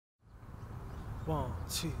1,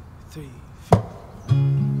 2, 3, 4.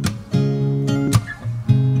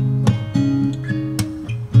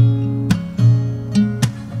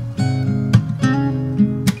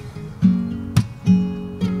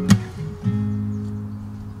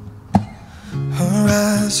 Her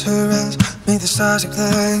eyes make the stars look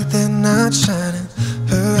like they're not shining.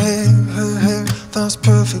 Her hair falls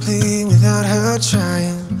perfectly without her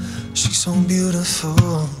trying. She's so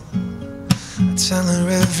beautiful, I tell her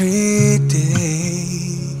every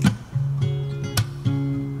day.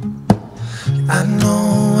 I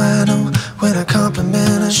know, when I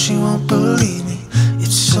compliment her she won't believe me.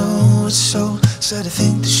 It's so sad to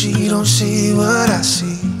think that she don't see what I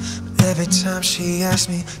see. But every time she asks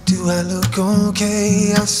me, do I look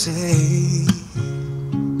okay, I say,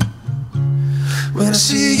 when I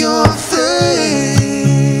see your face,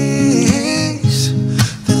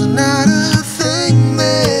 there's not a thing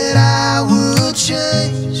that I would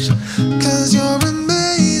change. 'Cause you're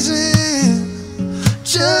amazing,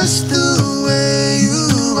 just the way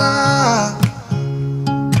you are.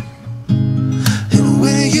 And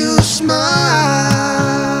when you smile,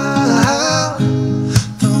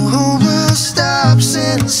 the whole world stops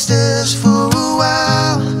and stares for a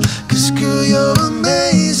while. 'Cause girl, you're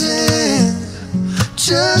amazing,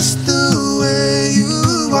 just the way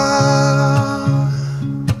you are.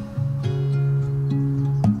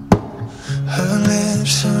 Her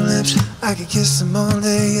lips, I could kiss them all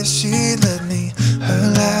day if she'd let me. Her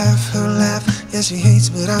laugh, yeah, she hates,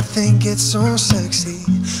 but I think it's so sexy.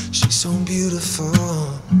 She's so beautiful,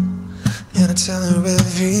 and I tell her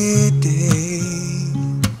every day.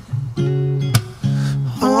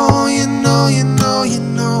 Oh, you know,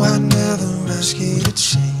 I never ask you to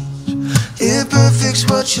change. If perfect's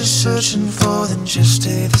what you're searching for, then just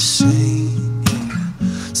stay the same.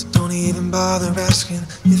 So don't even bother asking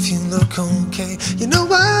if you look okay. You know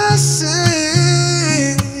what I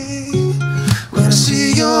say, when I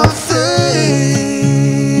see your face,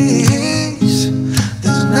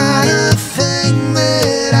 there's not a thing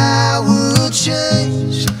that I would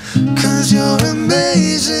change. 'Cause you're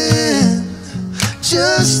amazing,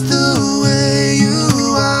 just the way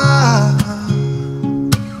you are.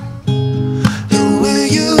 And when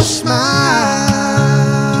you smile,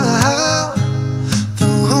 the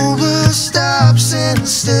whole world stops and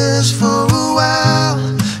stares for a while.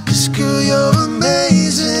 'Cause girl, you're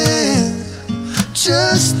amazing,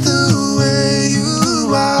 just the way you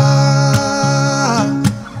are.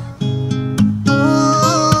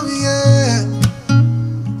 Oh yeah,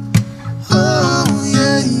 oh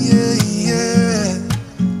yeah, yeah, yeah.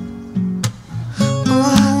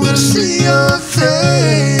 Oh, when I see your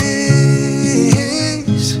face,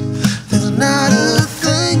 there's not a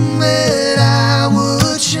thing that I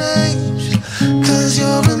would change. 'Cause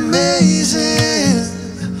you're amazing,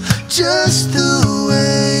 just the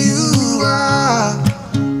way you are.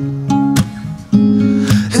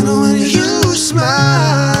 And when you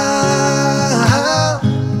smile,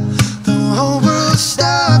 the whole world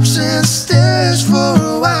stops and stares for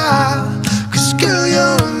a while. 'Cause girl,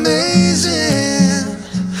 you're amazing,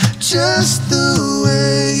 just the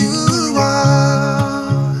way you are.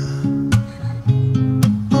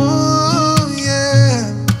 Oh yeah,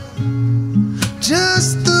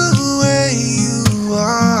 just the way you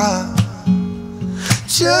are,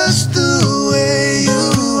 just the way you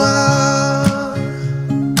are.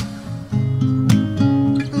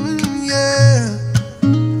 Yeah,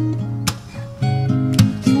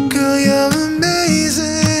 girl, you're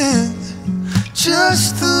amazing, just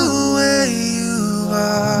the way you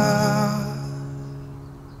are.